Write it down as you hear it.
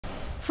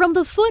from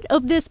the foot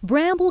of this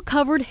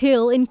bramble-covered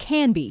hill in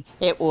Canby.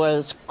 It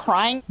was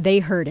crying. They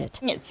heard it.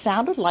 It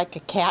sounded like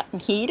a cat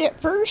in heat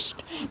at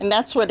first, and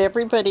that's what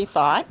everybody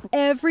thought.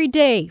 Every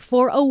day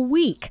for a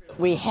week.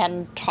 We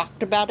hadn't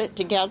talked about it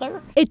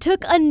together. It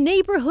took a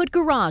neighborhood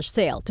garage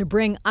sale to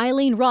bring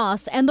Eileen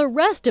Ross and the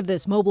rest of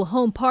this mobile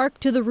home park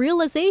to the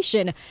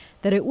realization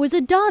that it was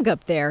a dog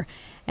up there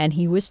and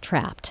he was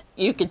trapped.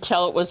 You could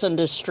tell it was in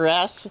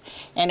distress,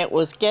 and it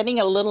was getting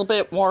a little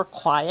bit more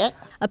quiet.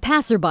 A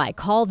passerby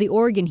called the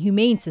Oregon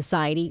Humane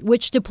Society,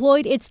 which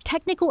deployed its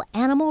technical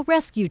animal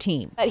rescue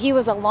team. He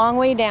was a long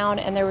way down,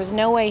 and there was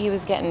no way he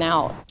was getting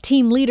out.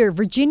 Team leader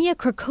Virginia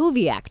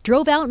Krakowiak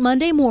drove out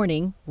Monday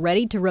morning,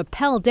 ready to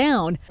rappel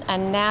down a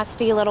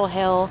nasty little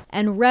hill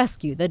and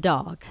rescue the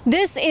dog.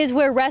 This is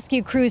where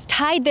rescue crews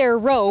tied their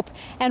rope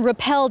and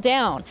rappelled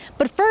down.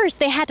 But first,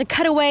 they had to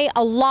cut away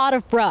a lot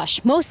of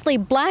brush, mostly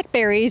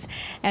blackberries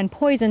and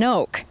poison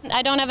oak.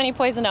 I don't have any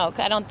poison oak,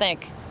 I don't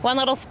think. One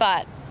little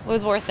spot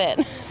was worth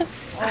it.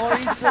 Oh,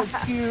 he's so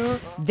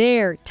cute.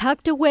 There,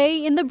 tucked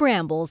away in the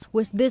brambles,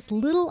 was this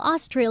little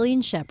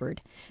Australian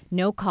shepherd.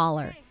 No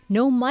collar,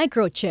 no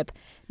microchip,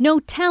 no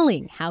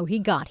telling how he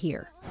got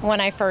here. When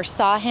I first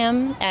saw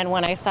him and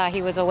when I saw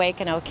he was awake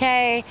and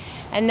okay,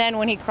 and then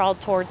when he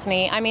crawled towards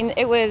me, I mean,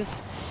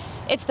 it's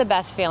the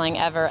best feeling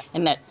ever.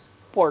 And that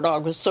poor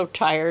dog was so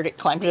tired, it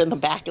climbed in the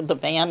back of the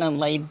van and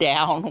laid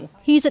down.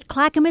 He's at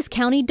Clackamas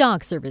County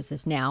Dog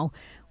Services now.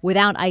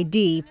 Without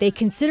ID, they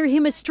consider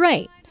him a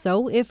stray,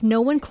 so if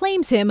no one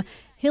claims him,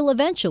 he'll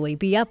eventually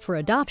be up for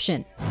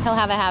adoption. He'll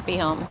have a happy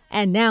home.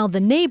 And now the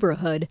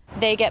neighborhood,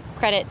 they get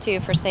credit, too,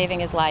 for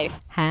saving his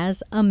life,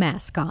 has a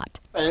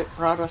mascot. But it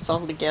brought us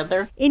all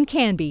together. In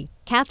Canby,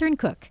 Catherine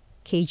Cook,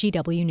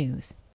 KGW News.